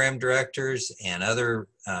program directors and other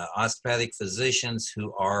osteopathic physicians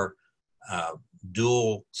who are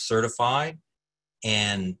dual certified,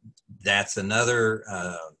 and that's another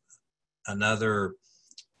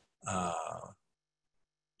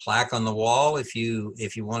plaque on the wall if you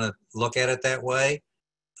want to look at it that way.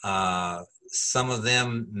 Some of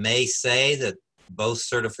them may say that both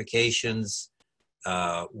certifications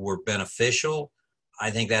were beneficial. I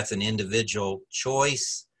think that's an individual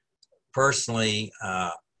choice. Personally,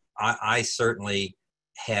 I certainly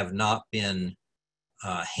have not been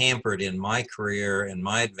hampered in my career and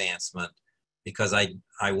my advancement because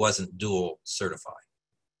I wasn't dual certified.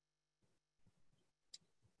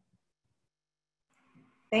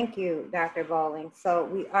 Thank you, Dr. Bowling. So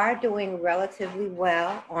we are doing relatively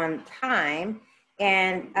well on time,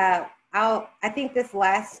 and I think this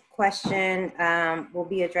last question will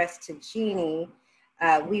be addressed to Jeannie.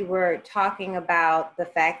 We were talking about the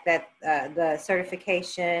fact that the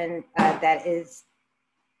certification that is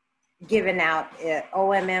given out,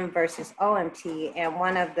 OMM versus OMT, and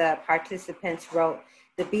one of the participants wrote,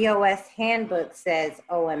 the BOS handbook says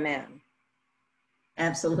OMM.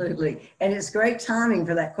 Absolutely. And it's great timing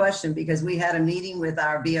for that question because we had a meeting with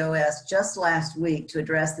our BOS just last week to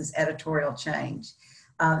address this editorial change.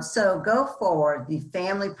 So go forward, the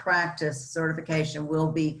family practice certification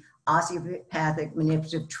will be osteopathic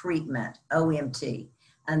manipulative treatment, OMT.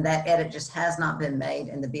 And that edit just has not been made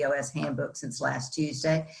in the BOS handbook since last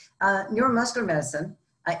Tuesday. Neuromuscular medicine,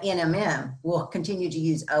 NMM, will continue to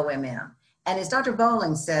use OMM. And as Dr.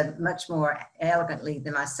 Bowling said much more eloquently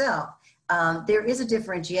than myself, there is a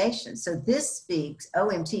differentiation. So this speaks,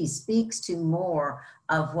 OMT speaks to more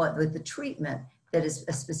of what with the treatment that is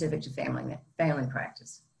specific to family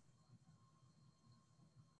practice.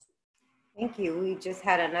 Thank you. We just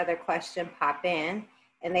had another question pop in,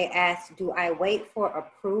 and they asked, do I wait for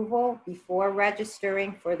approval before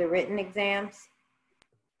registering for the written exams?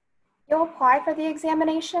 You'll apply for the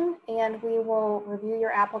examination and we will review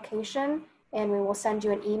your application and we will send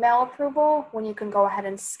you an email approval when you can go ahead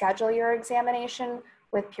and schedule your examination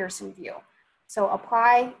with Pearson VUE. So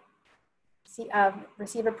apply,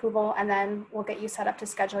 receive approval, and then we'll get you set up to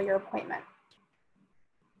schedule your appointment.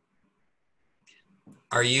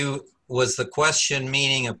 Was the question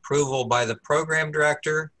meaning approval by the program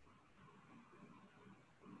director?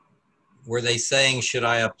 Were they saying, should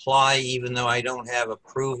I apply even though I don't have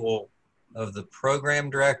approval of the program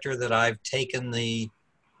director that I've taken the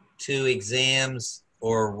 2 exams,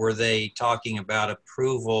 or were they talking about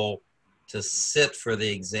approval to sit for the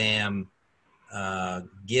exam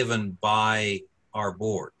given by our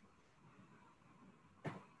board?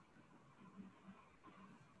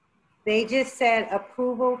 They just said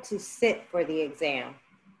approval to sit for the exam.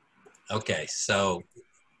 Okay, so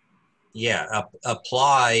yeah,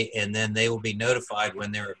 apply and then they will be notified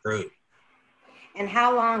when they're approved. And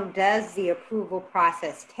how long does the approval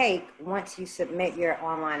process take once you submit your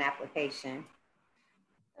online application?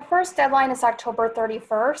 The first deadline is October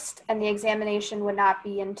 31st, and the examination would not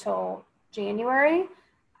be until January.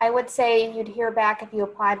 I would say you'd hear back if you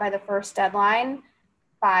applied by the first deadline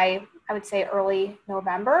by, I would say, early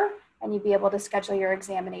November, and you'd be able to schedule your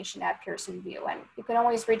examination at Pearson VUE. And you can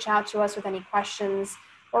always reach out to us with any questions.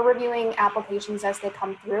 We're reviewing applications as they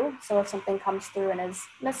come through. So if something comes through and is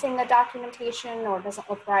missing the documentation or doesn't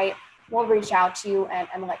look right, we'll reach out to you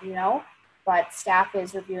and let you know. But staff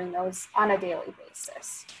is reviewing those on a daily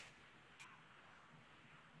basis.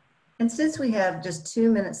 And since we have just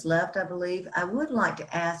 2 minutes left, I believe, I would like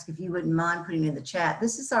to ask if you wouldn't mind putting in the chat.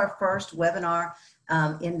 This is our first webinar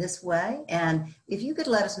in this way. And if you could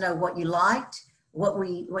let us know what you liked, what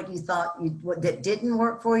you thought that didn't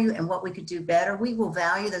work for you and what we could do better, we will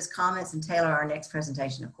value those comments and tailor our next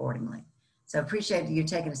presentation accordingly. So appreciate you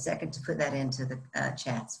taking a second to put that into the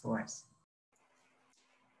chats for us.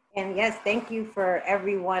 And yes, thank you for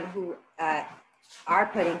everyone who are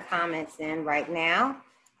putting comments in right now.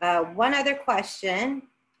 One other question,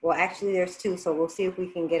 well actually there's 2, so we'll see if we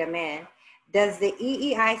can get them in. Does the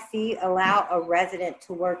EEIC allow a resident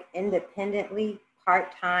to work independently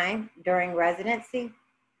part-time during residency?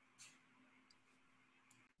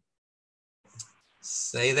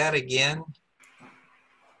 Say that again.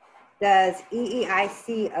 Does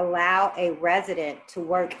EEIC allow a resident to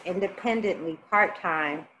work independently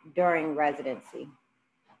part-time during residency?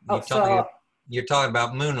 You're talking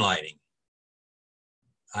about moonlighting,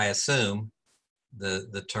 I assume,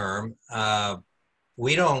 the term.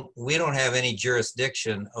 We don't have any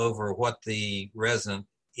jurisdiction over what the resident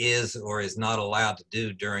is or is not allowed to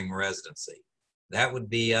do during residency. That would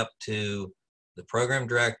be up to the program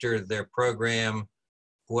director, their program,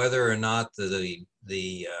 whether or not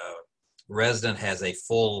the resident has a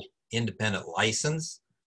full independent license,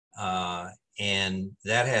 and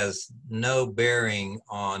that has no bearing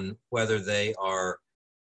on whether they are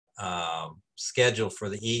scheduled for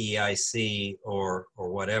the EEIC or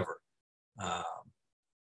whatever.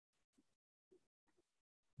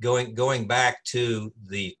 Going back to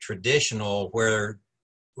the traditional where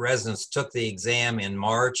residents took the exam in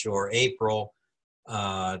March or April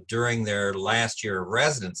during their last year of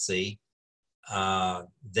residency,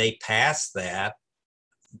 they passed that.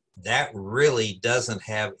 That really doesn't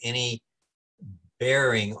have any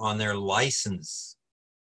bearing on their license.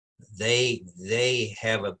 They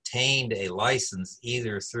have obtained a license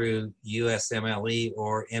either through USMLE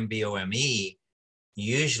or MBOME,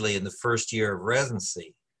 usually in the first year of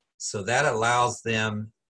residency. So that allows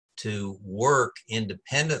them to work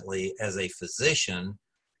independently as a physician,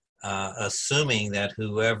 assuming that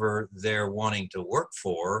whoever they're wanting to work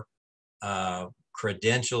for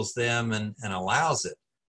credentials them and allows it.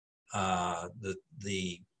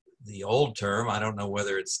 The old term, I don't know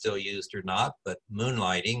whether it's still used or not, but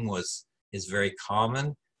moonlighting is very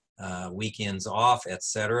common, weekends off,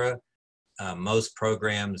 etc. Most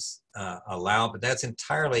programs allow, but that's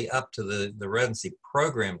entirely up to the residency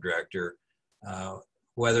program director,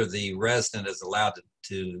 whether the resident is allowed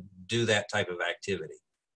to do that type of activity.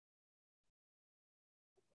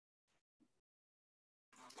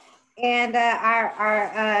 And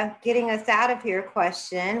our getting us out of here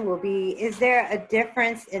question will be, is there a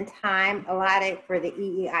difference in time allotted for the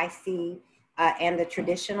EEIC and the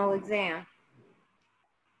traditional exam?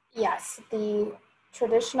 Yes, the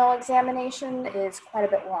traditional examination is quite a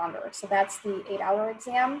bit longer. So that's the 8-hour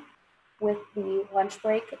exam with the lunch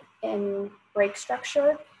break in break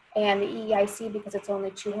structure. And the EEIC, because it's only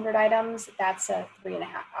 200 items, that's a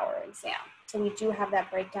 3.5-hour exam. So we do have that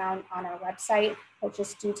breakdown on our website, but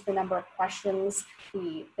just due to the number of questions,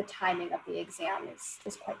 the timing of the exam is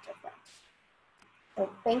quite different. So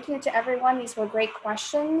thank you to everyone. These were great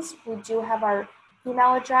questions. We do have our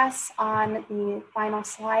email address on the final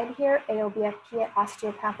slide here,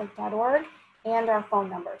 aobfp@osteopathic.org, and our phone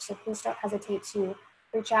number. So please don't hesitate to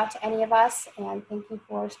reach out to any of us, and thank you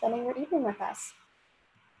for spending your evening with us.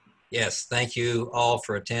 Yes, thank you all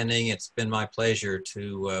for attending. It's been my pleasure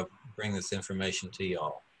to bring this information to you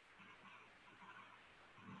all.